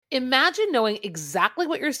Imagine knowing exactly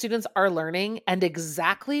what your students are learning and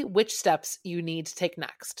exactly which steps you need to take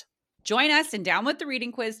next. Join us in Down with the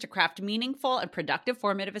Reading Quiz to craft meaningful and productive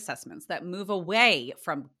formative assessments that move away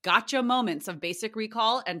from gotcha moments of basic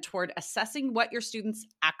recall and toward assessing what your students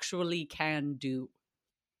actually can do.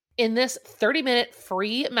 In this 30-minute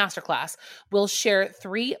free masterclass, we'll share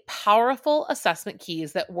 3 powerful assessment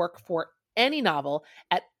keys that work for any novel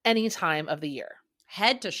at any time of the year.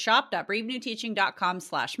 Head to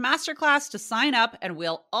shop.bravenewteaching.com/masterclass to sign up, and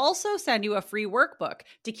we'll also send you a free workbook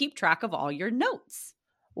to keep track of all your notes.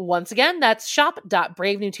 Once again, that's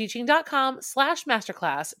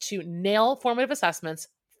shop.bravenewteaching.com/masterclass to nail formative assessments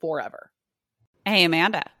forever. Hey,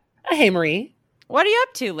 Amanda. Hey, Marie. What are you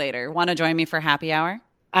up to later? Want to join me for happy hour?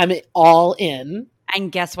 I'm all in. And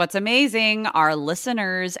guess what's amazing? Our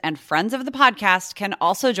listeners and friends of the podcast can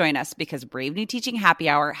also join us because Brave New Teaching Happy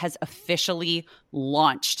Hour has officially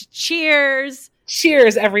launched. Cheers!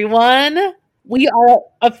 Cheers, everyone. We are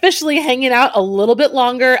officially hanging out a little bit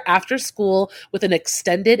longer after school with an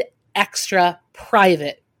extended, extra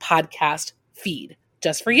private podcast feed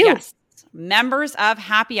just for you. Yes. Members of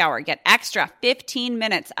Happy Hour get extra 15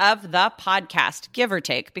 minutes of the podcast, give or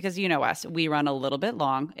take, because you know us, we run a little bit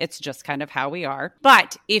long. It's just kind of how we are.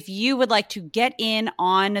 But if you would like to get in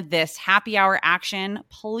on this Happy Hour action,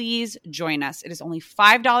 please join us. It is only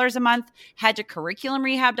 $5 a month. Head to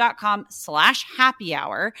curriculumrehab.com/happy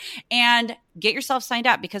hour and get yourself signed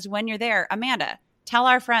up, because when you're there, Amanda, tell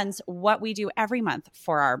our friends what we do every month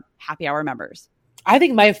for our Happy Hour members. I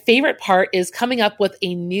think my favorite part is coming up with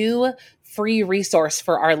a new free resource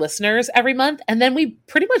for our listeners every month. And then we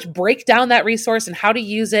pretty much break down that resource and how to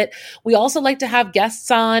use it. We also like to have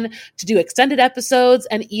guests on to do extended episodes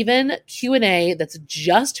and even Q&A that's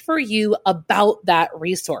just for you about that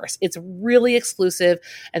resource. It's really exclusive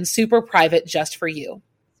and super private just for you.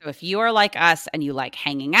 So if you are like us and you like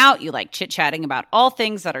hanging out, you like chit-chatting about all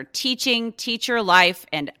things that are teaching, teacher life,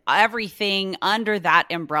 and everything under that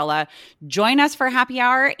umbrella, join us for happy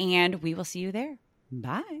hour and we will see you there.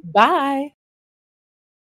 Bye. Bye.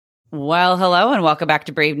 Well, hello and welcome back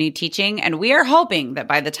to Brave New Teaching. And we are hoping that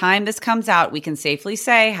by the time this comes out, we can safely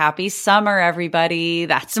say happy summer, everybody.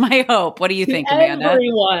 That's my hope. What do you think, Amanda?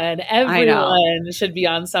 Everyone should be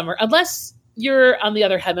on summer, unless you're on the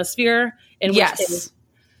other hemisphere, in which case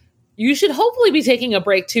you should hopefully be taking a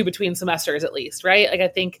break too between semesters at least, right? Like I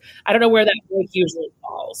don't know where that break usually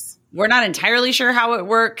falls. We're not entirely sure how it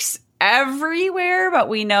works everywhere, but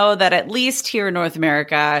we know that at least here in North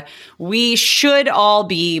America, we should all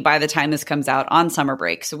be, by the time this comes out, on summer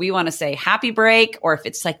break. So we want to say happy break, or if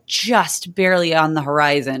it's like just barely on the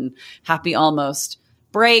horizon, happy almost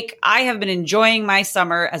break. I have been enjoying my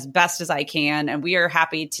summer as best as I can, and we are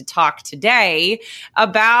happy to talk today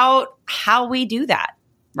about how we do that.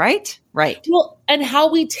 Right? Right. Well, and how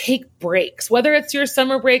we take breaks, whether it's your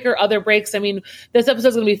summer break or other breaks. I mean, this episode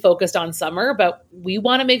is going to be focused on summer, but we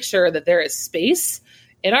want to make sure that there is space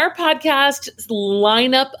in our podcast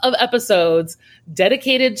lineup of episodes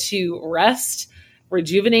dedicated to rest,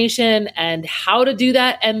 rejuvenation, and how to do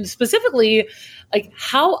that. And specifically, like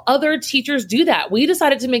how other teachers do that. We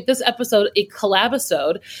decided to make this episode a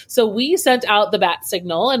collab-isode. So we sent out the bat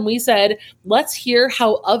signal and we said, let's hear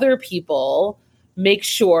how other people make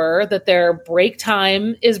sure that their break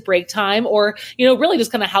time is break time, or, really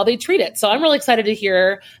just kind of how they treat it. So I'm really excited to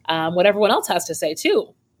hear what everyone else has to say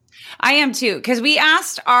too. I am too, because we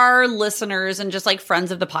asked our listeners and just like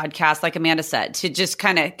friends of the podcast, like Amanda said, to just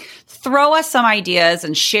kind of throw us some ideas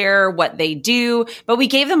and share what they do. But we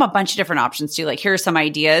gave them a bunch of different options too. Like, here are some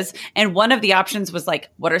ideas. And one of the options was like,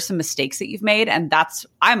 what are some mistakes that you've made? And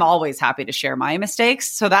I'm always happy to share my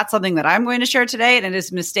mistakes. So that's something that I'm going to share today. And it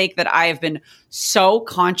is a mistake that I have been so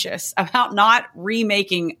conscious about not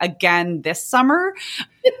remaking again this summer.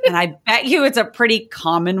 And I bet you it's a pretty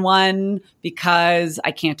common one, because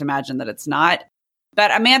I can't imagine that it's not.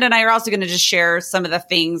 But Amanda and I are also going to just share some of the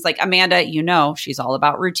things. Like Amanda, she's all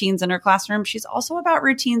about routines in her classroom. She's also about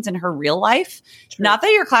routines in her real life. True. Not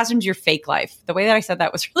that your classroom's your fake life. The way that I said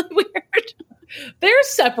that was really weird. They're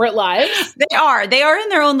separate lives. They are in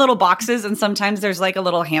their own little boxes. And sometimes there's like a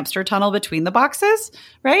little hamster tunnel between the boxes,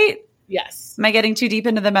 right? Yes. Am I getting too deep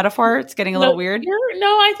into the metaphor? It's getting a little weird.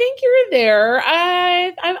 I think you're there.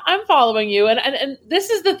 I'm following you. And this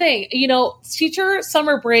is the thing, teacher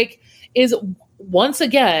summer break is once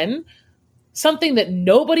again something that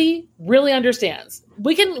nobody really understands.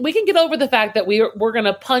 We can get over the fact that we're going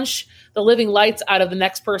to punch the living lights out of the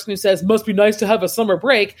next person who says, must be nice to have a summer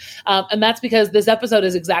break. And that's because this episode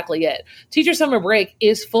is exactly it. Teacher summer break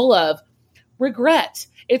is full of regret.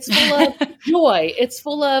 It's full of joy. It's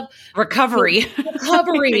full of recovery.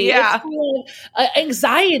 Yeah. It's full of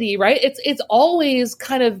anxiety, right? It's always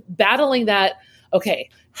kind of battling that, okay,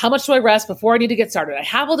 how much do I rest before I need to get started? I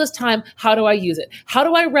have all this time. How do I use it? How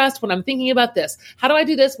do I rest when I'm thinking about this? How do I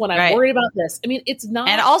do this when I'm worried about this? I mean, it's not.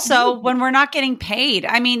 And also when we're not getting paid.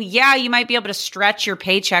 I mean, yeah, you might be able to stretch your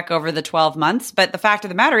paycheck over the 12 months, but the fact of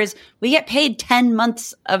the matter is we get paid 10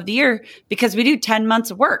 months of the year because we do 10 months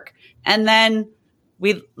of work. And then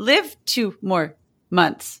we live 2 more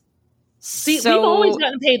months. See, we've always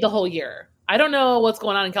gotten paid the whole year. I don't know what's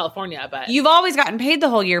going on in California, but you've always gotten paid the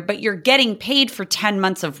whole year, but you're getting paid for 10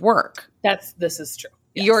 months of work. This is true.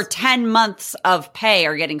 Yes. Your 10 months of pay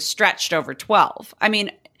are getting stretched over 12. I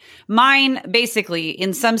mean, mine basically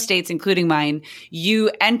in some states, including mine,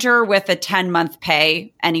 you enter with a 10-month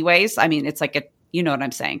pay anyways. I mean, it's like you know what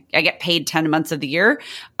I'm saying? I get paid 10 months of the year.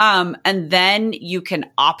 And then you can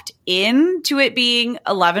opt in to it being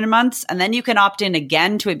 11 months. And then you can opt in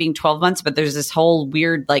again to it being 12 months. But there's this whole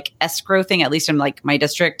weird like escrow thing, at least in like my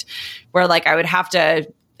district, where like I would have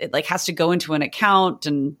to, it like has to go into an account.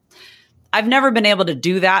 And I've never been able to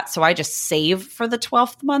do that. So I just save for the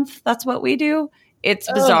 12th month. That's what we do.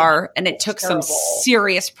 It's bizarre. And it took some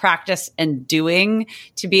serious practice and doing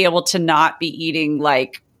to be able to not be eating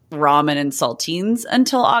like ramen and saltines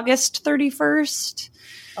until August 31st.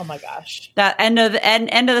 Oh my gosh. That end of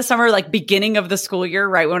the summer, like beginning of the school year,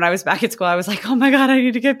 right when I was back at school, I was like, oh my God, I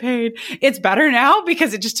need to get paid. It's better now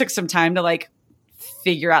because it just took some time to like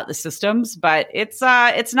figure out the systems. But it's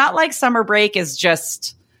not like summer break is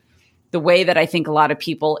just the way that I think a lot of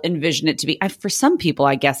people envision it to be. For some people,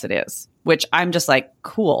 I guess it is, which I'm just like,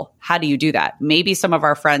 cool. How do you do that? Maybe some of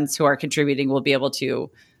our friends who are contributing will be able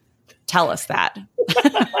to tell us that.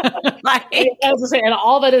 And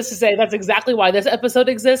all that is to say, that's exactly why this episode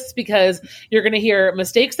exists, because you're going to hear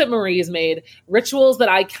mistakes that Marie's made, rituals that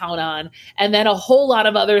I count on, and then a whole lot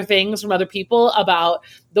of other things from other people about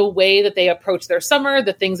the way that they approach their summer,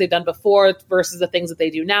 the things they've done before versus the things that they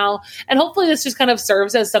do now. And hopefully this just kind of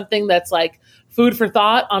serves as something that's like food for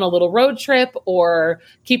thought on a little road trip or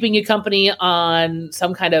keeping you company on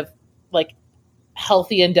some kind of like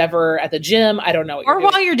healthy endeavor at the gym. I don't know what you're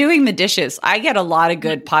doing. While you're doing the dishes. I get a lot of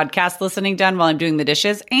good podcast listening done while I'm doing the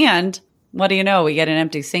dishes. And what do you know? We get an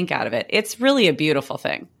empty sink out of it. It's really a beautiful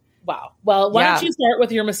thing. Wow. Well, why don't you start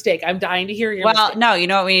with your mistake? I'm dying to hear your mistake. Well, no, you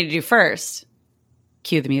know what we need to do first?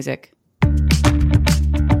 Cue the music.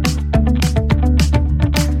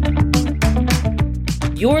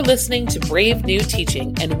 You're listening to Brave New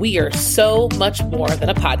Teaching, and we are so much more than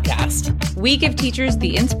a podcast. We give teachers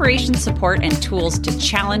the inspiration, support, and tools to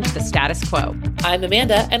challenge the status quo. I'm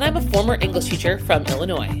Amanda, and I'm a former English teacher from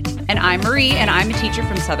Illinois. And I'm Marie, and I'm a teacher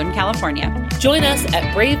from Southern California. Join us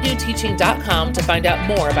at bravenewteaching.com to find out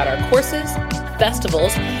more about our courses,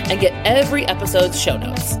 festivals, and get every episode's show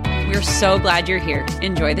notes. We're so glad you're here.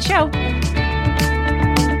 Enjoy the show.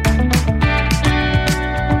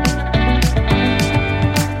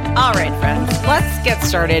 All right, friends, let's get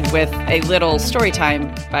started with a little story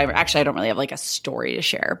time. Actually, I don't really have like a story to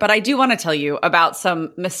share, but I do want to tell you about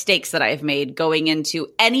some mistakes that I've made going into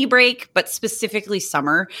any break, but specifically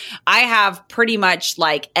summer. I have pretty much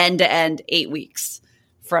like end to end 8 weeks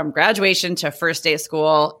from graduation to first day of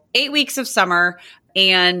school, 8 weeks of summer.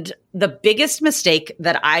 And the biggest mistake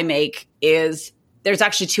that I make is there's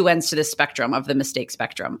actually two ends to the spectrum of the mistake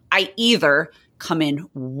spectrum. I either come in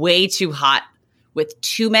way too hot with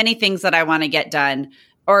too many things that I want to get done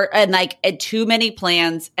and too many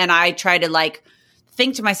plans. And I try to like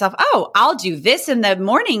think to myself, oh, I'll do this in the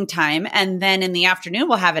morning time. And then in the afternoon,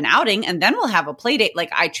 we'll have an outing and then we'll have a play date.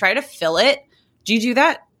 Like I try to fill it. Do you do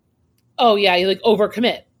that? Oh yeah. You like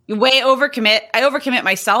overcommit. You way overcommit. I overcommit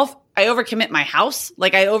myself. I overcommit my house.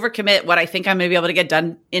 Like I overcommit what I think I'm going to be able to get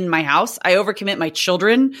done in my house. I overcommit my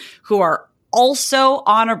children who are also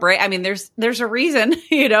on a break. I mean, there's a reason,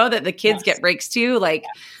 that the kids get breaks too. Like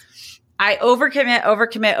I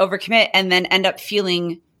overcommit, and then end up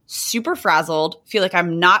feeling super frazzled, feel like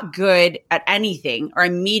I'm not good at anything, or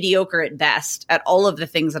I'm mediocre at best at all of the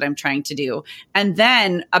things that I'm trying to do. And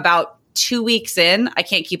then about 2 weeks in, I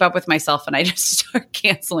can't keep up with myself and I just start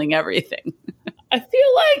canceling everything. I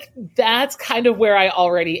feel like that's kind of where I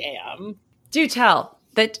already am. Do tell.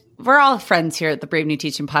 That we're all friends here at the Brave New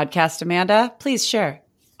Teaching podcast, Amanda. Please share.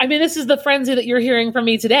 I mean, this is the frenzy that you're hearing from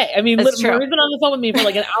me today. I mean, Marie's been on the phone with me for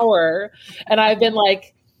like an hour, and I've been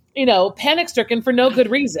like, panic-stricken for no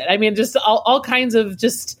good reason. I mean, just all kinds of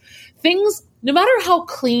just things. No matter how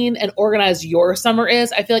clean and organized your summer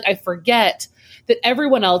is, I feel like I forget that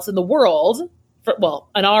everyone else in the world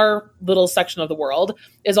in our little section of the world,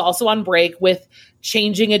 is also on break with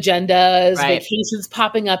changing agendas, vacations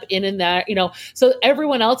popping up in and that, so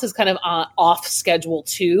everyone else is kind of off schedule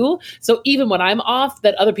too. So even when I'm off,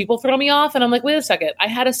 that other people throw me off, and I'm like, wait a second, I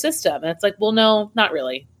had a system. And it's like, well, no, not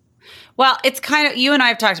really. Well, it's kind of, you and I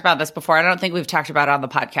have talked about this before. I don't think we've talked about it on the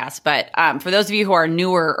podcast, but for those of you who are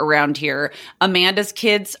newer around here, Amanda's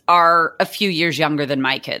kids are a few years younger than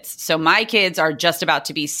my kids. So my kids are just about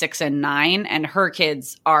to be 6 and 9, and her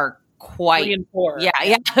kids are quite 3 and 4.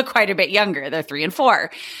 Yeah, quite a bit younger. They're 3 and 4.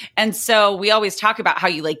 And so we always talk about how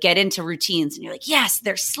you like get into routines and you're like, yes,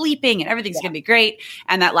 they're sleeping and everything's going to be great.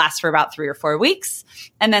 And that lasts for about 3 or 4 weeks.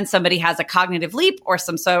 And then somebody has a cognitive leap or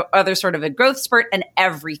some other sort of a growth spurt and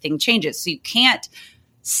everything changes. So you can't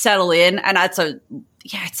settle in. And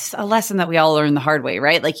it's a lesson that we all learn the hard way,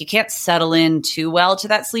 right? Like you can't settle in too well to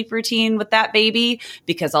that sleep routine with that baby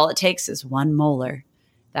because all it takes is one molar.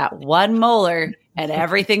 That one molar and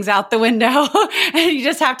everything's out the window and you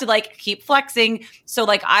just have to like keep flexing. So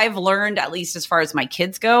like I've learned, at least as far as my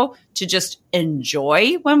kids go, to just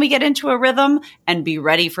enjoy when we get into a rhythm and be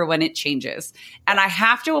ready for when it changes. And I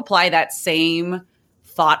have to apply that same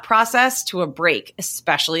thought process to a break,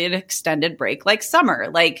 especially an extended break like summer.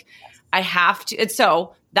 Like I have to. And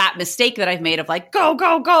so that mistake that I've made of like, go,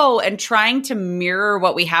 go, go, and trying to mirror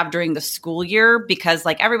what we have during the school year because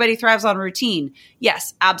like everybody thrives on routine.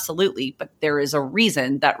 Yes, absolutely. But there is a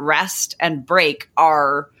reason that rest and break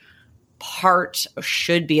are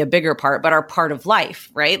should be a bigger part, but are part of life,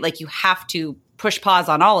 right? Like you have to push pause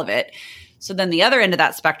on all of it. So then the other end of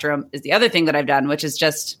that spectrum is the other thing that I've done, which is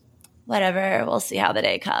just whatever, we'll see how the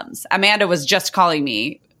day comes. Amanda was just calling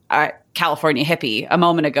me California hippie a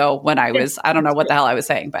moment ago when I don't know what the hell I was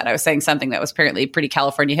saying, but I was saying something that was apparently pretty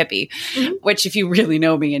California hippie, which if you really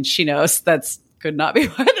know me and she knows, that's could not be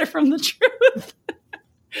farther from the truth.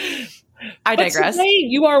 I digress. Today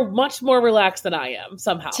you are much more relaxed than I am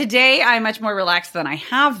somehow. Today I'm much more relaxed than I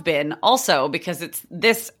have been also because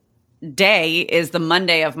this day is the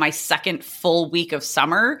Monday of my second full week of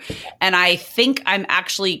summer. And I think I'm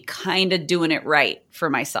actually kind of doing it right for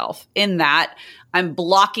myself in that I'm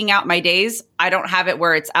blocking out my days. I don't have it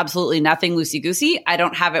where it's absolutely nothing loosey-goosey. I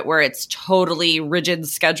don't have it where it's totally rigid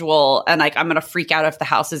schedule and like I'm going to freak out if the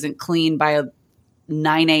house isn't clean by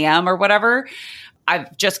 9 a.m. or whatever.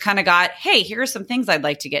 I've just kind of got, hey, here are some things I'd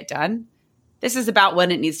like to get done. This is about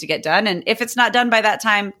when it needs to get done. And if it's not done by that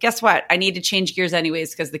time, guess what? I need to change gears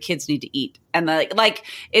anyways because the kids need to eat. And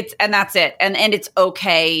and that's it. And it's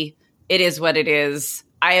okay. It is what it is.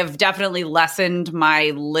 I have definitely lessened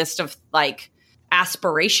my list of like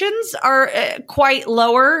aspirations are quite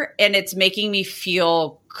lower and it's making me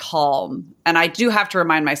feel calm. And I do have to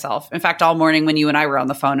remind myself, in fact, all morning when you and I were on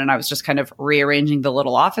the phone and I was just kind of rearranging the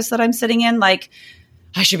little office that I'm sitting in, like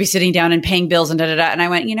I should be sitting down and paying bills and da-da-da. And I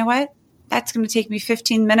went, you know what? That's going to take me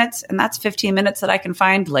 15 minutes and that's 15 minutes that I can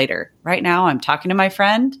find later. Right now I'm talking to my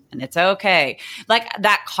friend and it's okay. Like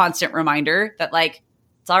that constant reminder that like,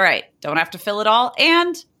 it's all right. Don't have to fill it all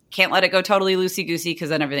and can't let it go totally loosey-goosey because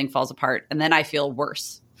then everything falls apart. And then I feel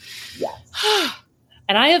worse. Yes.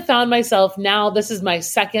 And I have found myself now, this is my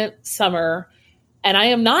second summer and I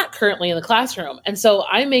am not currently in the classroom. And so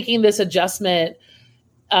I'm making this adjustment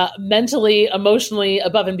mentally, emotionally,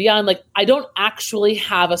 above and beyond. Like I don't actually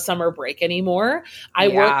have a summer break anymore. I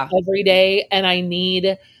work every day and I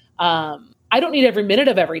don't need every minute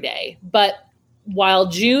of every day. But while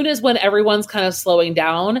June is when everyone's kind of slowing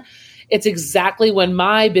down, it's exactly when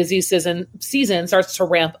my busy season starts to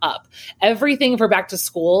ramp up. Everything for back to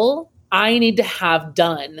school, I need to have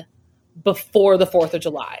done before the 4th of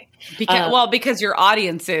July. Because your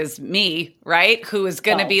audience is me, right? Who is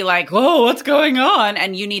going to be like, whoa, what's going on?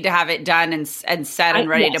 And you need to have it done and set and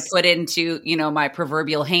ready to put into, my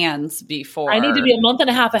proverbial hands before. I need to be a month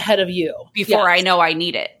and a half ahead of you. Before I know I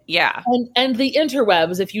need it. Yeah. And the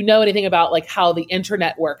interwebs, if you know anything about like how the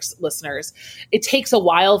internet works, listeners, it takes a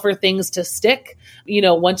while for things to stick,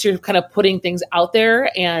 once you're kind of putting things out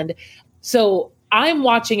there. And so I'm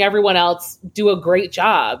watching everyone else do a great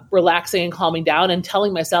job relaxing and calming down and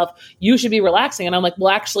telling myself, you should be relaxing. And I'm like,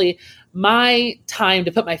 well, actually, my time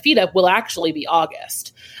to put my feet up will actually be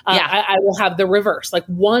August. I will have the reverse. Like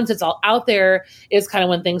once it's all out there is kind of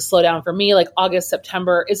when things slow down for me. Like August,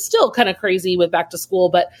 September is still kind of crazy with back to school,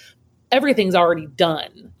 but everything's already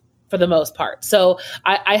done for the most part. So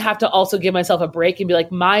I have to also give myself a break and be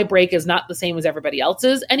like, my break is not the same as everybody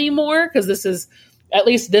else's anymore. Because this is, at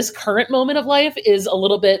least this current moment of life is a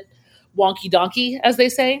little bit wonky donkey, as they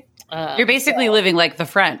say. You're basically living like the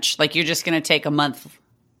French. Like you're just going to take a month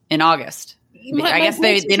in August. I guess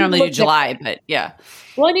they normally do July, but yeah.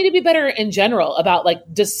 Well, I need to be better in general about like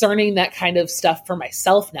discerning that kind of stuff for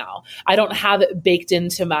myself now. I don't have it baked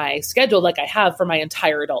into my schedule like I have for my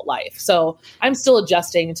entire adult life. So I'm still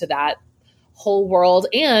adjusting to that whole world.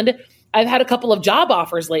 And I've had a couple of job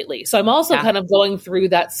offers lately. So I'm also kind of going through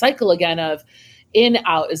that cycle again of in,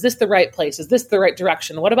 out. Is this the right place? Is this the right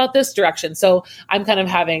direction? What about this direction? So I'm kind of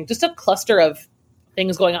having just a cluster of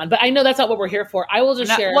things going on, but I know that's not what we're here for. I will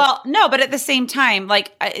just share. Well, no, but at the same time,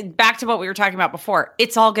 like back to what we were talking about before,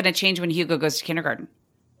 it's all going to change when Hugo goes to kindergarten.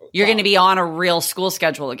 You're going to be on a real school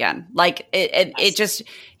schedule again. Like it just,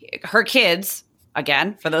 her kids,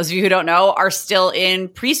 again, for those of you who don't know, are still in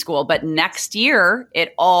preschool, but next year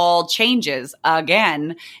it all changes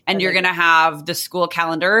again. And you're going to have the school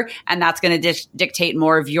calendar, and that's going to dictate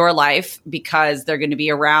more of your life because they're going to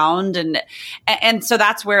be around. And so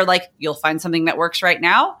that's where like you'll find something that works right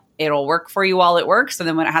now. It'll work for you while it works. And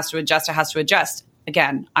then when it has to adjust, it has to adjust.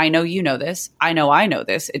 Again, I know you know this. I know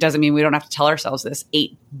this. It doesn't mean we don't have to tell ourselves this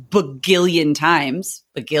 8 bagillion times.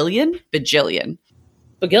 Bagillion? Bajillion.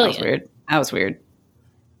 Bagillion. That was weird.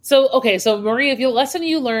 So, okay. So Marie, if your lesson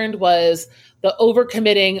you learned was the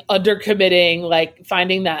overcommitting, undercommitting, like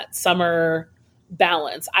finding that summer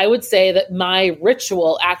balance, I would say that my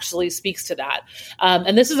ritual actually speaks to that.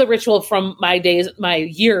 And this is a ritual from my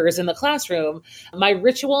years in the classroom. My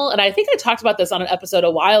ritual, and I think I talked about this on an episode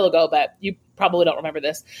a while ago, but you probably don't remember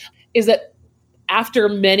this, is that after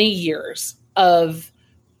many years of,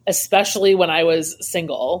 especially when I was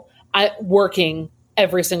single, working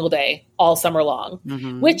every single day, all summer long,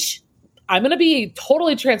 which I'm going to be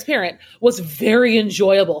totally transparent, was very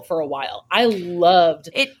enjoyable for a while. I loved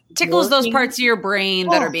it. Tickles those parts of your brain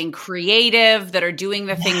that are being creative, that are doing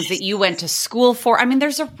the things that you went to school for. I mean,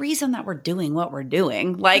 there's a reason that we're doing what we're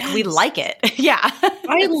doing. Like we like it. Yeah.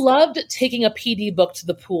 I loved taking a PD book to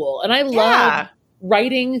the pool, and I loved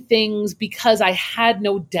writing things because I had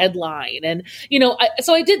no deadline. And,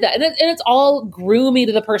 so I did that. And it's all grew me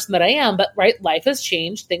to the person that I am. But life has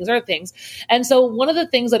changed. Things are things. And so one of the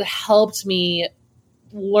things that helped me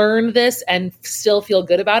learn this and still feel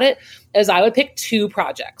good about it is I would pick 2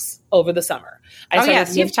 projects over the summer.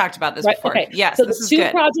 Yes. You've talked about this before. Okay. Yes. So the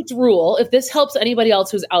 2 project rule, if this helps anybody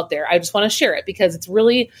else who's out there, I just want to share it because it's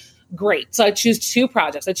really great. So I choose 2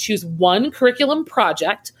 projects. I choose 1 curriculum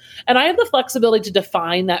project, and I have the flexibility to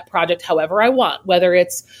define that project however I want, whether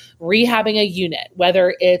it's rehabbing a unit,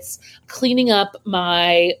 whether it's cleaning up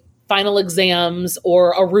my final exams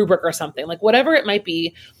or a rubric or something, like whatever it might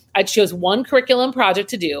be. I chose 1 curriculum project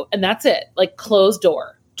to do, and that's it. Like closed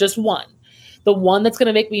door, just 1. The one that's going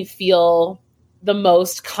to make me feel the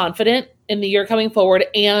most confident in the year coming forward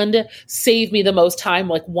and save me the most time,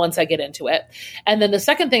 like once I get into it. And then the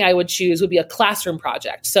second thing I would choose would be a classroom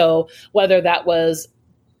project. So whether that was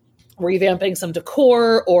revamping some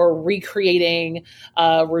decor or recreating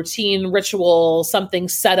a routine ritual, something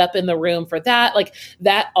set up in the room for that. Like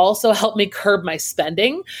that also helped me curb my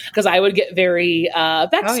spending because I would get very back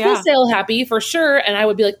to school sale happy for sure. And I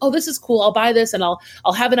would be like, oh, this is cool. I'll buy this and I'll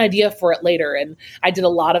have an idea for it later. And I did a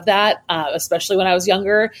lot of that, especially when I was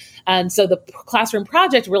younger. And so the classroom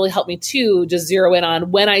project really helped me too, just zero in on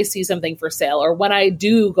when I see something for sale or when I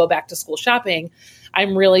do go back to school shopping,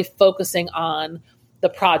 I'm really focusing on the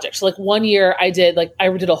project. So like one year I did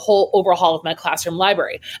a whole overhaul of my classroom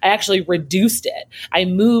library. I actually reduced it. I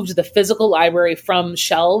moved the physical library from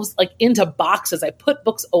shelves like into boxes. I put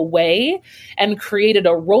books away and created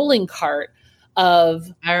a rolling cart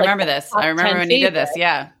of I remember this. I remember when you did this.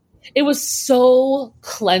 Yeah. It was so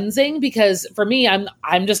cleansing because for me,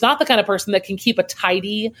 I'm just not the kind of person that can keep a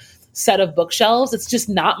tidy set of bookshelves. It's just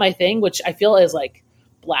not my thing, which I feel is like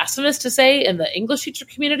blasphemous to say in the English teacher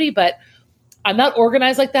community, but I'm not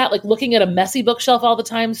organized like that. Like looking at a messy bookshelf all the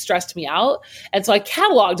time stressed me out. And so I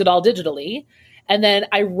cataloged it all digitally. And then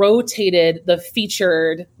I rotated the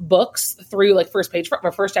featured books through like first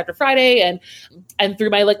chapter Friday and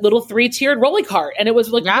through my like little 3-tiered rolling cart. And it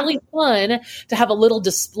was like really fun to have a little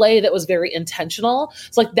display that was very intentional.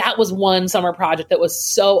 So like that was one summer project that was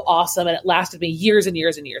so awesome. And it lasted me years and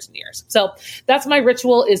years and years and years. So that's my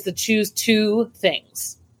ritual, is to choose 2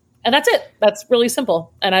 things. And that's it. That's really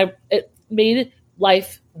simple. And it made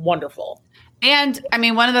life wonderful. And I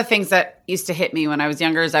mean, one of the things that used to hit me when I was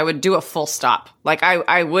younger is I would do a full stop. Like there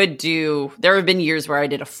have been years where I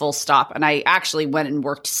did a full stop, and I actually went and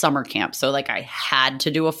worked summer camp. So like I had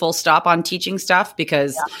to do a full stop on teaching stuff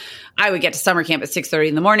because I would get to summer camp at 6:30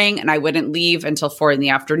 in the morning and I wouldn't leave until 4 in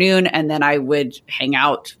the afternoon. And then I would hang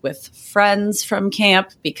out with friends from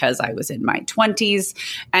camp because I was in my 20s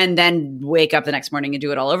and then wake up the next morning and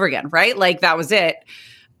do it all over again. Right. Like that was it.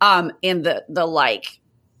 In the like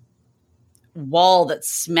wall that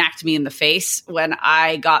smacked me in the face when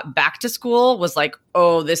I got back to school was like,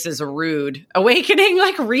 oh, this is a rude awakening,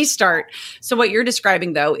 like restart. So what you're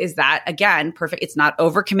describing though is that, again, perfect. It's not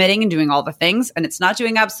overcommitting and doing all the things, and it's not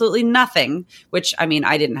doing absolutely nothing, which I mean,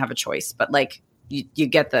 I didn't have a choice, but like you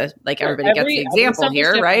get the, like everybody gets the example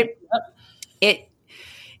here, right?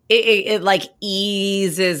 It like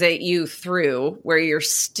eases at you through where you're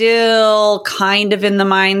still kind of in the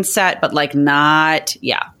mindset, but like not,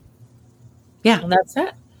 yeah. And that's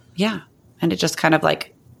it. Yeah. And it just kind of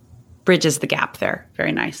like bridges the gap there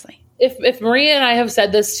very nicely. If Maria and I have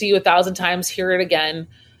said this to you 1,000 times, hear it again.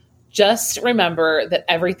 Just remember that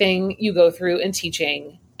everything you go through in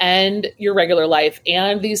teaching and your regular life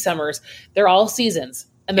and these summers, they're all seasons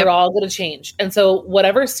and they're all going to change. And so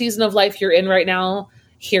whatever season of life you're in right now,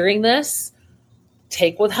 hearing this,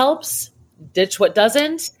 take what helps, ditch what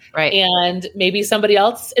doesn't. Right. And maybe somebody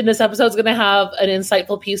else in this episode is going to have an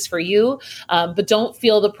insightful piece for you. But don't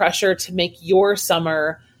feel the pressure to make your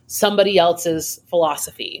summer somebody else's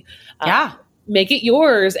philosophy. Make it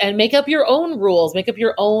yours and make up your own rules, make up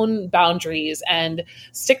your own boundaries and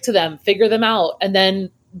stick to them, figure them out. And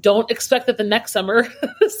then don't expect that the next summer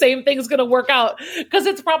the same thing is going to work out, because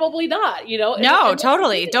it's probably not, you know? No,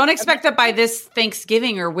 totally. Don't expect that by this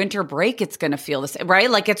Thanksgiving or winter break, it's going to feel the same, right?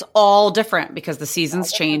 Like it's all different because the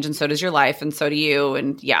seasons change and so does your life and so do you.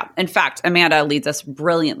 And yeah, in fact, Amanda leads us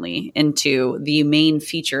brilliantly into the main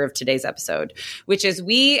feature of today's episode, which is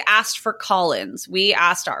we asked for call-ins. We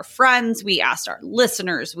asked our friends, we asked our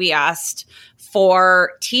listeners, we asked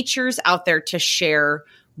for teachers out there to share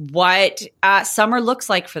what summer looks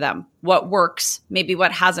like for them, what works, maybe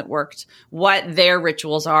what hasn't worked, what their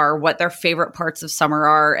rituals are, what their favorite parts of summer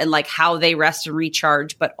are, and like how they rest and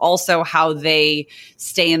recharge, but also how they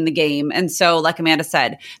stay in the game. And so, like Amanda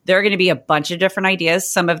said, there are going to be a bunch of different ideas.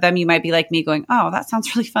 Some of them you might be like me going, oh, that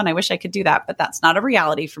sounds really fun. I wish I could do that, but that's not a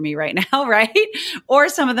reality for me right now, right? Or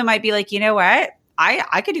some of them might be like, you know what?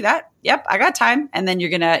 I could do that. Yep, I got time. And then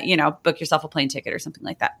you're going to, book yourself a plane ticket or something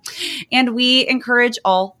like that. And we encourage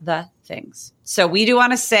all the things. So we do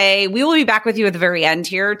want to say, we will be back with you at the very end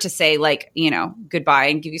here to say goodbye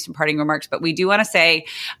and give you some parting remarks. But we do want to say,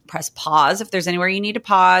 press pause if there's anywhere you need to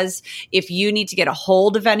pause. If you need to get a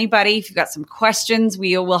hold of anybody, if you've got some questions,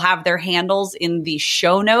 we will have their handles in the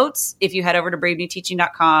show notes if you head over to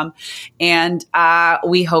bravenewteaching.com. And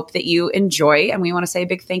we hope that you enjoy. And we want to say a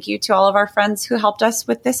big thank you to all of our friends who helped us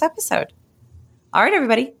with this episode. All right,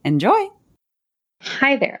 everybody, enjoy.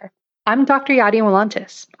 Hi there. I'm Dr. Yadi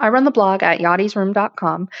Walantis. I run the blog at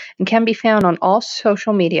yadisroom.com and can be found on all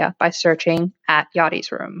social media by searching at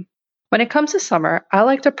Yadi's Room. When it comes to summer, I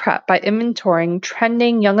like to prep by inventorying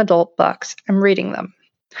trending young adult books and reading them.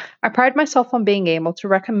 I pride myself on being able to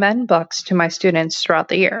recommend books to my students throughout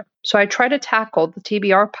the year, so I try to tackle the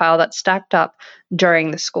TBR pile that's stacked up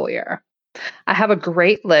during the school year. I have a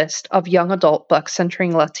great list of young adult books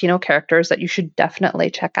centering Latino characters that you should definitely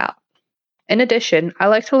check out. In addition, I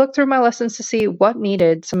like to look through my lessons to see what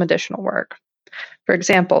needed some additional work. For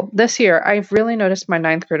example, this year, I've really noticed my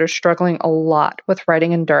 9th graders struggling a lot with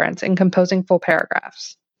writing endurance and composing full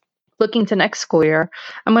paragraphs. Looking to next school year,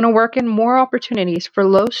 I'm going to work in more opportunities for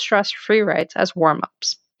low-stress free writes as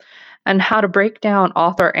warm-ups, and how to break down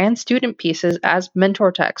author and student pieces as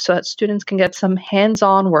mentor text so that students can get some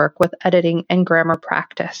hands-on work with editing and grammar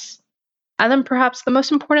practice. And then perhaps the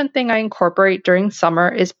most important thing I incorporate during summer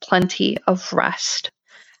is plenty of rest.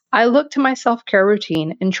 I look to my self-care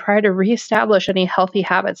routine and try to reestablish any healthy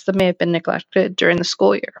habits that may have been neglected during the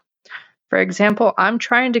school year. For example, I'm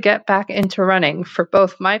trying to get back into running for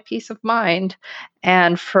both my peace of mind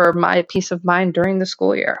and for my peace of mind during the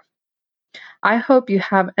school year. I hope you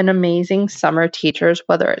have an amazing summer, teachers,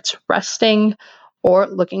 whether it's resting or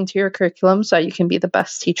looking to your curriculum so you can be the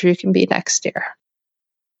best teacher you can be next year.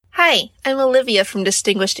 Hi, I'm Olivia from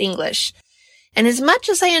Distinguished English. And as much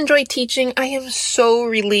as I enjoy teaching, I am so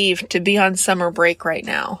relieved to be on summer break right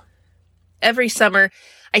now. Every summer,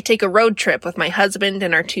 I take a road trip with my husband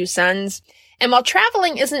and our 2 sons. And while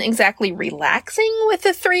traveling isn't exactly relaxing with a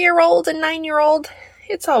 3-year-old and 9-year-old,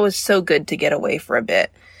 it's always so good to get away for a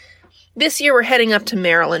bit. This year, we're heading up to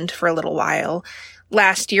Maryland for a little while.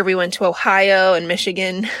 Last year, we went to Ohio and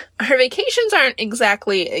Michigan. Our vacations aren't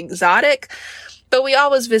exactly exotic, but we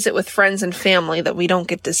always visit with friends and family that we don't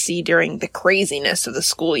get to see during the craziness of the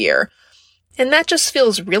school year. And that just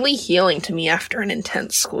feels really healing to me after an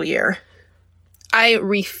intense school year. I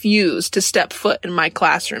refuse to step foot in my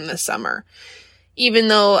classroom this summer. Even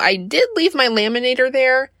though I did leave my laminator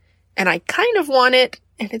there, and I kind of want it,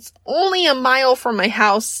 and it's only a mile from my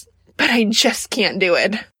house, but I just can't do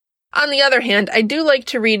it. On the other hand, I do like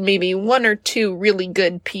to read maybe 1 or 2 really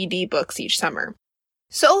good PD books each summer.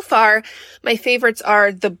 So far, my favorites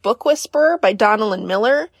are The Book Whisperer by Donald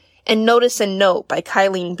Miller and Notice and Note by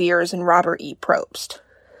Kylene Beers and Robert E. Probst.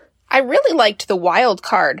 I really liked The Wild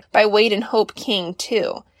Card by Wade and Hope King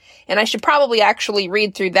too, and I should probably actually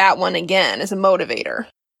read through that one again as a motivator.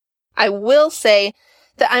 I will say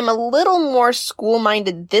that I'm a little more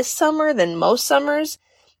school-minded this summer than most summers,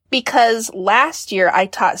 because last year I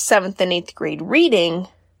taught 7th and 8th grade reading,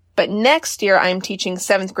 but next year I'm teaching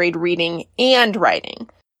 7th grade reading and writing.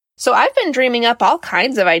 So I've been dreaming up all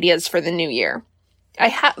kinds of ideas for the new year. I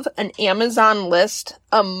have an Amazon list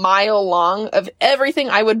a mile long of everything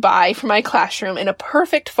I would buy for my classroom in a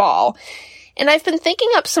perfect fall, and I've been thinking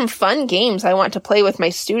up some fun games I want to play with my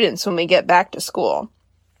students when we get back to school.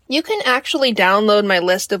 You can actually download my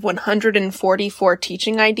list of 144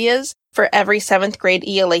 teaching ideas for every 7th grade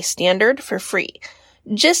ELA standard for free.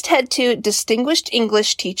 Just head to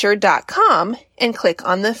distinguishedenglishteacher.com and click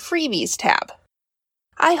on the Freebies tab.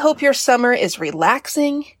 I hope your summer is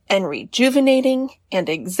relaxing and rejuvenating and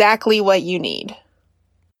exactly what you need.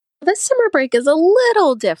 This summer break is a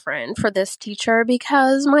little different for this teacher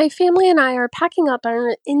because my family and I are packing up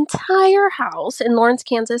our entire house in Lawrence,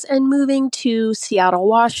 Kansas and moving to Seattle,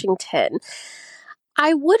 Washington.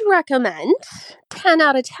 I would recommend 10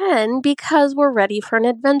 out of 10 because we're ready for an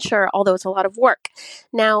adventure, although it's a lot of work.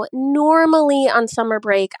 Now, normally on summer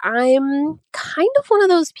break, I'm kind of one of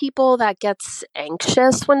those people that gets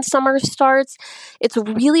anxious when summer starts. It's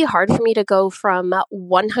really hard for me to go from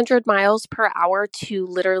 100 miles per hour to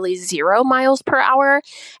literally 0 miles per hour.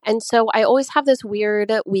 And so I always have this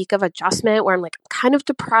weird week of adjustment where I'm like kind of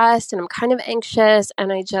depressed and I'm kind of anxious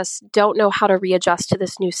and I just don't know how to readjust to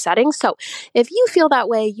this new setting. So if you feel that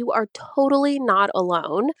way, you are totally not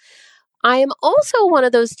alone. I am also one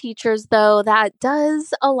of those teachers, though, that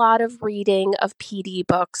does a lot of reading of PD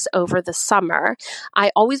books over the summer.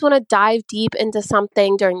 I always want to dive deep into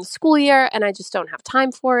something during the school year, and I just don't have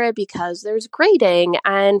time for it because there's grading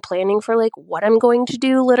and planning for like what I'm going to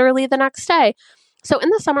do literally the next day. So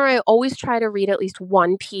in the summer, I always try to read at least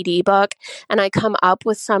one PD book, and I come up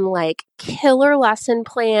with some like killer lesson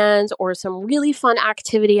plans or some really fun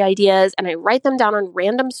activity ideas, and I write them down on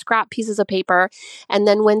random scrap pieces of paper. And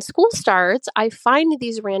then when school starts, I find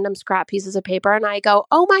these random scrap pieces of paper and I go,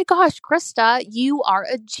 oh my gosh, Krista, you are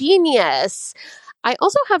a genius. I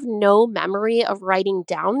also have no memory of writing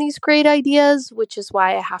down these great ideas, which is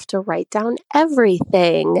why I have to write down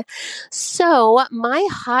everything. So my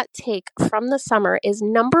hot take from the summer is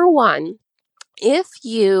number 1, if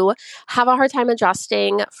you have a hard time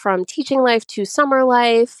adjusting from teaching life to summer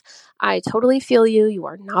life, I totally feel you. You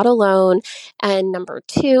are not alone. And number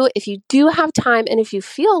 2, if you do have time and if you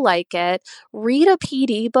feel like it, read a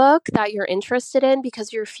PD book that you're interested in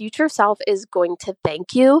because your future self is going to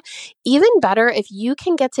thank you. Even better, if you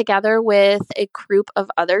can get together with a group of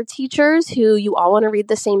other teachers who you all want to read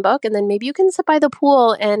the same book, and then maybe you can sit by the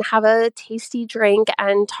pool and have a tasty drink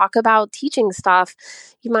and talk about teaching stuff.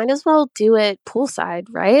 You might as well do it poolside,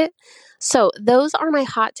 right? So those are my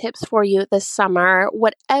hot tips for you this summer.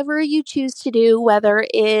 Whatever you choose to do, whether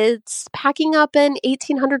it's packing up an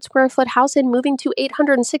 1,800 square foot house and moving to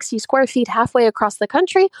 860 square feet halfway across the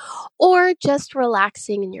country, or just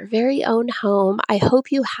relaxing in your very own home, I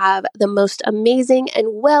hope you have the most amazing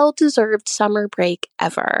and well-deserved summer break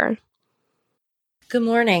ever. Good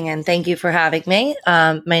morning, and thank you for having me.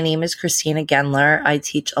 My name is Christina Gendler. I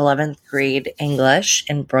teach 11th grade English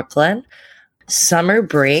in Brooklyn. Summer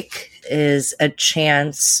break is a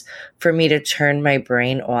chance for me to turn my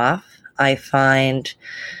brain off. I find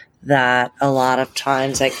that a lot of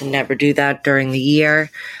times I can never do that during the year.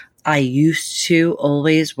 I used to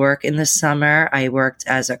always work in the summer. I worked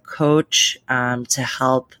as a coach to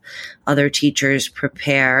help other teachers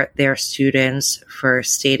prepare their students for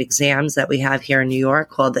state exams that we have here in New York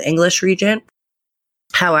called the English Regent.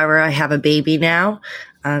 However, I have a baby now.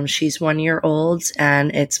 She's 1 year old,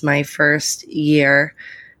 and it's my first year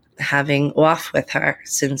having off with her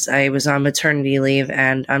since I was on maternity leave,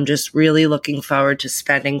 and I'm just really looking forward to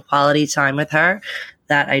spending quality time with her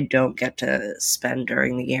that I don't get to spend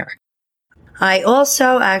during the year. I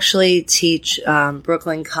also actually teach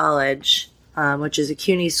Brooklyn College, which is a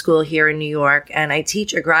CUNY school here in New York, and I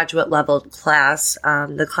teach a graduate level class.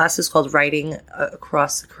 The class is called Writing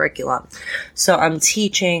Across the Curriculum. So I'm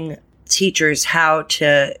teaching teachers how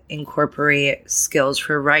to incorporate skills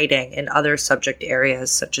for writing in other subject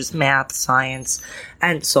areas such as math, science,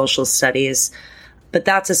 and social studies. But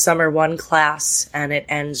that's a summer 1 class, and it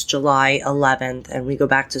ends July 11th, and we go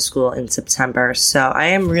back to school in September. So I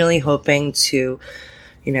am really hoping to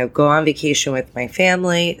go on vacation with my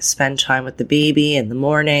family, spend time with the baby in the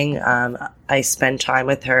morning. I spend time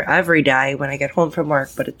with her every day when I get home from work,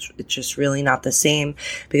 but it's just really not the same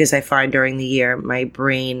because I find during the year my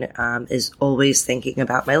brain is always thinking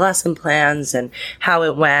about my lesson plans and how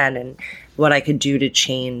it went and what I could do to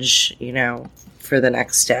change, for the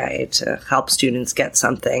next day to help students get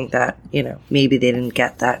something that, maybe they didn't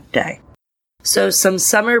get that day. So some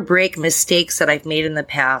summer break mistakes that I've made in the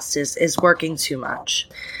past is working too much.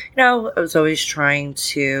 I was always trying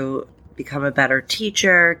to become a better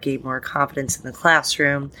teacher, gain more confidence in the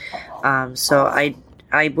classroom. So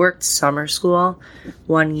I worked summer school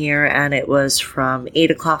one year, and it was from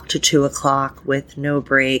 8 o'clock to 2 o'clock with no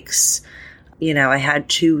breaks. I had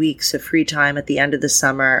 2 weeks of free time at the end of the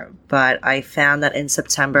summer, but I found that in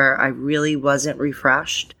September, I really wasn't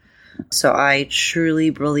refreshed. So I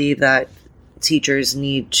truly believe that teachers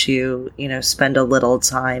need to, spend a little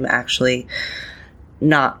time actually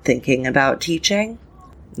not thinking about teaching,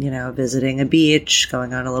 visiting a beach,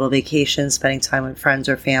 going on a little vacation, spending time with friends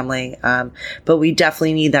or family. But we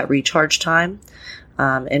definitely need that recharge time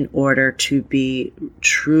in order to be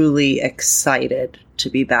truly excited to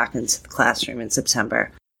be back into the classroom in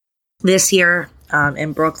September. This year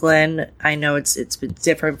in Brooklyn, I know it's been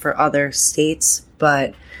different for other states,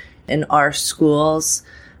 but in our schools,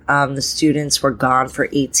 the students were gone for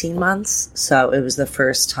 18 months, so it was the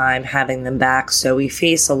first time having them back. So we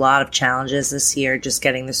face a lot of challenges this year, just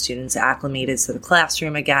getting the students acclimated to the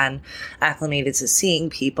classroom again, acclimated to seeing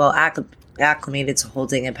people, acclimated to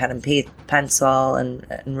holding a pen and pencil and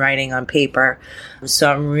writing on paper.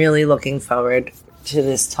 So I'm really looking forward to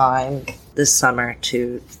this time this summer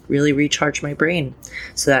to really recharge my brain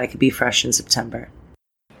so that I could be fresh in September.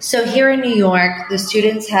 So here in New York, the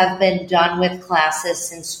students have been done with classes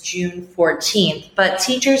since June 14th, but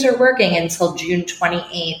teachers are working until June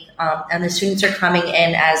 28th, and the students are coming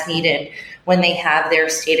in as needed when they have their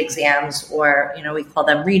state exams, or, we call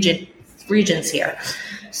them regions here.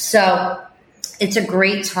 So it's a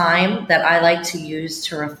great time that I like to use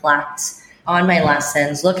to reflect on my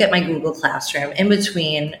lessons, look at my Google Classroom in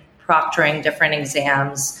between proctoring different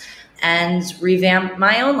exams, and revamp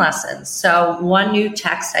my own lessons. So one new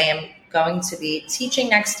text I am going to be teaching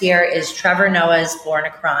next year is Trevor Noah's Born a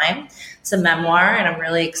Crime. It's a memoir, and I'm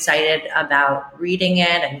really excited about reading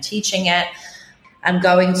it and teaching it. I'm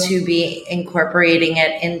going to be incorporating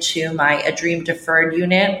it into my A Dream Deferred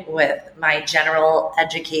unit with my general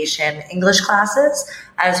education English classes,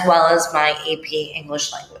 as well as my AP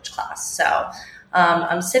English language class. So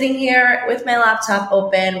I'm sitting here with my laptop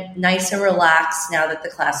open, nice and relaxed now that the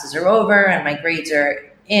classes are over and my grades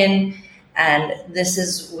are in. And this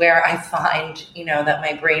is where I find, that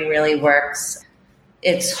my brain really works.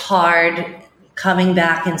 It's hard coming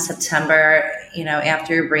back in September,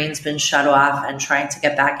 after your brain's been shut off and trying to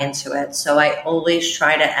get back into it. So I always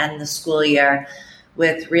try to end the school year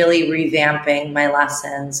with really revamping my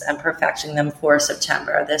lessons and perfecting them for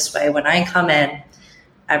September. This way, when I come in,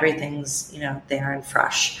 everything's, there and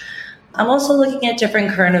fresh. I'm also looking at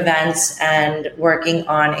different current events and working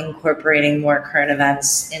on incorporating more current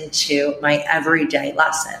events into my everyday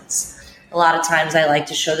lessons. A lot of times I like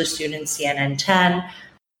to show the students CNN 10,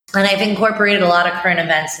 and I've incorporated a lot of current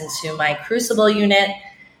events into my Crucible unit.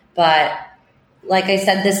 But like I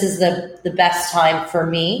said, this is the best time for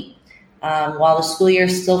me. While the school year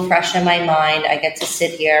is still fresh in my mind, I get to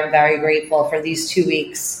sit here. I'm very grateful for these 2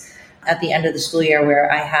 weeks at the end of the school year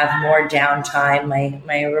where I have more downtime.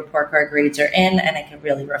 My report card grades are in, and I can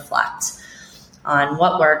really reflect on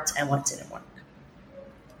what worked and what didn't work.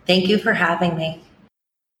 Thank you for having me.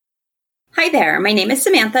 Hi there, my name is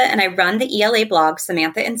Samantha, and I run the ELA blog,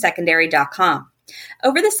 SamanthaInSecondary.com.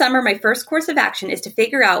 Over the summer, my first course of action is to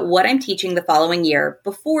figure out what I'm teaching the following year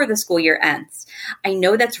before the school year ends. I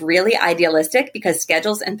know that's really idealistic because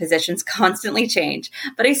schedules and positions constantly change,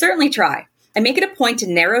 but I certainly try. I make it a point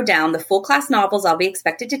to narrow down the full class novels I'll be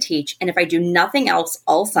expected to teach, and if I do nothing else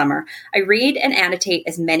all summer, I read and annotate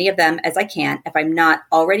as many of them as I can if I'm not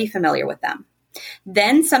already familiar with them.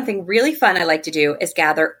 Then something really fun I like to do is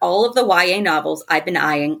gather all of the YA novels I've been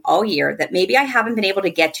eyeing all year that maybe I haven't been able to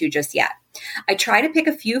get to just yet. I try to pick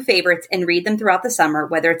a few favorites and read them throughout the summer,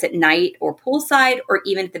 whether it's at night or poolside or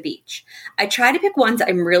even at the beach. I try to pick ones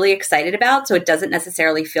I'm really excited about so it doesn't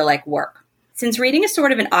necessarily feel like work. Since reading is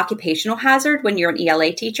sort of an occupational hazard when you're an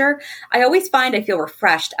ELA teacher, I always find I feel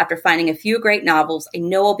refreshed after finding a few great novels I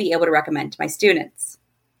know I'll be able to recommend to my students.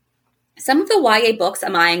 Some of the YA books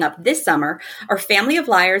I'm eyeing up this summer are Family of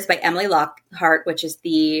Liars by Emily Lockhart, which is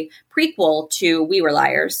the prequel to We Were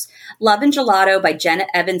Liars, Love and Gelato by Jenna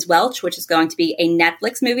Evans Welch, which is going to be a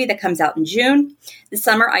Netflix movie that comes out in June. This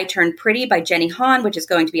summer, I Turned Pretty by Jenny Han, which is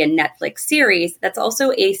going to be a Netflix series. That's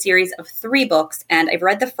also a series of 3 books, and I've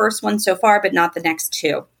read the first one so far, but not the next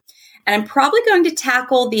 2. And I'm probably going to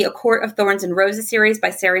tackle the A Court of Thorns and Roses series by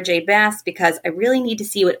Sarah J. Maas because I really need to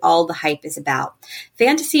see what all the hype is about.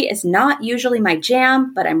 Fantasy is not usually my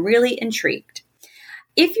jam, but I'm really intrigued.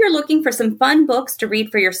 If you're looking for some fun books to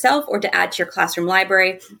read for yourself or to add to your classroom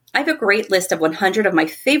library, I have a great list of 100 of my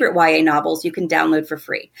favorite YA novels you can download for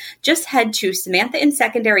free. Just head to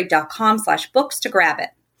samanthainsecondary.com/books to grab it.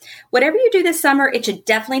 Whatever you do this summer, it should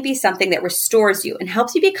definitely be something that restores you and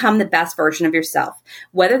helps you become the best version of yourself,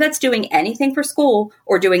 whether that's doing anything for school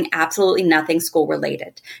or doing absolutely nothing school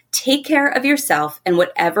related. Take care of yourself in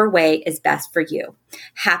whatever way is best for you.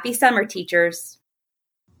 Happy summer, teachers.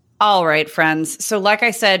 All right, friends. So like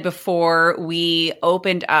I said before we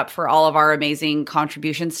opened up for all of our amazing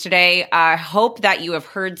contributions today, I hope that you have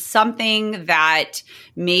heard something that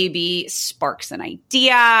maybe sparks an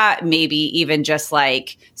idea, maybe even just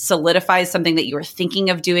like solidifies something that you were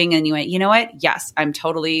thinking of doing and you went, you know what? Yes, I'm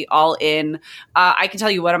totally all in. I can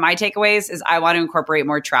tell you one of my takeaways is I want to incorporate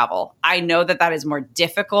more travel. I know that that is more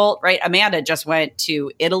difficult, right? Amanda just went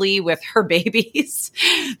to Italy with her babies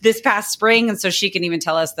this past spring. And so she can even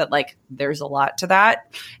tell us that like there's a lot to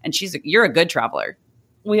that. And you're a good traveler.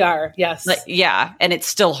 We are, yes. Yeah. And it's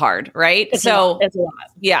still hard, right? It's a lot.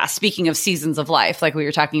 Yeah. Speaking of seasons of life, like we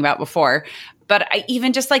were talking about before, but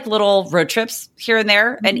even just like little road trips here and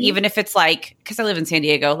there. Mm-hmm. And even if it's like, because I live in San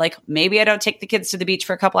Diego, like maybe I don't take the kids to the beach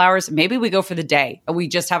for a couple hours. Maybe we go for the day and we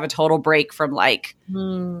just have a total break from like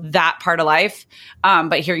that part of life.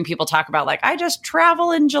 But hearing people talk about like, I just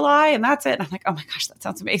travel in July and that's it. And I'm like, oh my gosh, that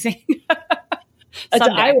sounds amazing.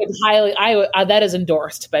 I would that is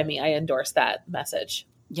endorsed by me. I endorse that message.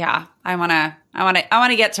 Yeah, I want to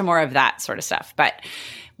get to more of that sort of stuff. But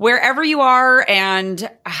wherever you are and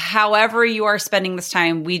however you are spending this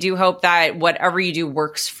time, we do hope that whatever you do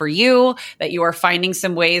works for you, that you are finding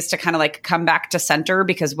some ways to kind of like come back to center,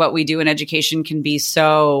 because what we do in education can be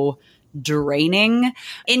so draining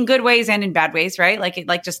in good ways and in bad ways, right? Like it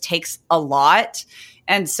like just takes a lot.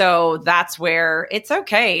 And so that's where it's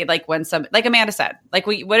okay. Like when like Amanda said, like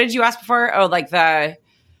what did you ask before? Oh, like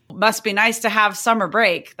must be nice to have summer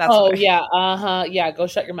break. That's yeah. Yeah. Go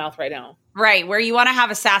shut your mouth right now. Right. Where you want to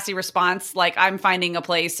have a sassy response. Like I'm finding a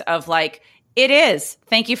place of like, it is.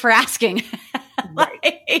 Thank you for asking.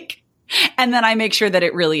 Like, and then I make sure that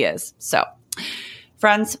it really is. So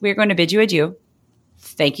friends, we're going to bid you adieu.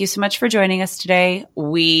 Thank you so much for joining us today.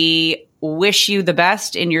 We wish you the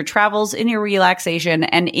best in your travels, in your relaxation,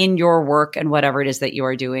 and in your work and whatever it is that you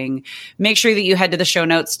are doing. Make sure that you head to the show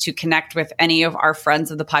notes to connect with any of our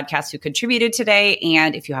friends of the podcast who contributed today.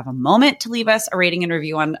 And if you have a moment to leave us a rating and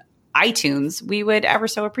review on iTunes, we would ever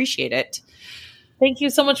so appreciate it. Thank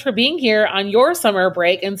you so much for being here on your summer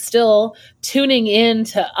break and still tuning in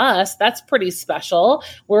to us. That's pretty special.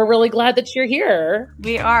 We're really glad that you're here.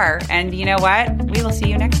 We are. And you know what? We will see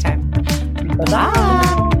you next time.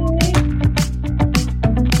 Bye-bye.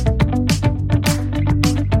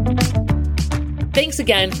 Thanks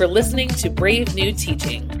again for listening to Brave New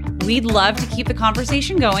Teaching. We'd love to keep the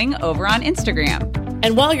conversation going over on Instagram.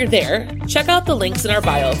 And while you're there, check out the links in our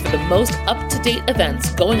bio for the most up-to-date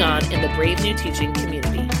events going on in the Brave New Teaching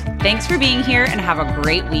community. Thanks for being here and have a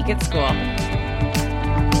great week at school.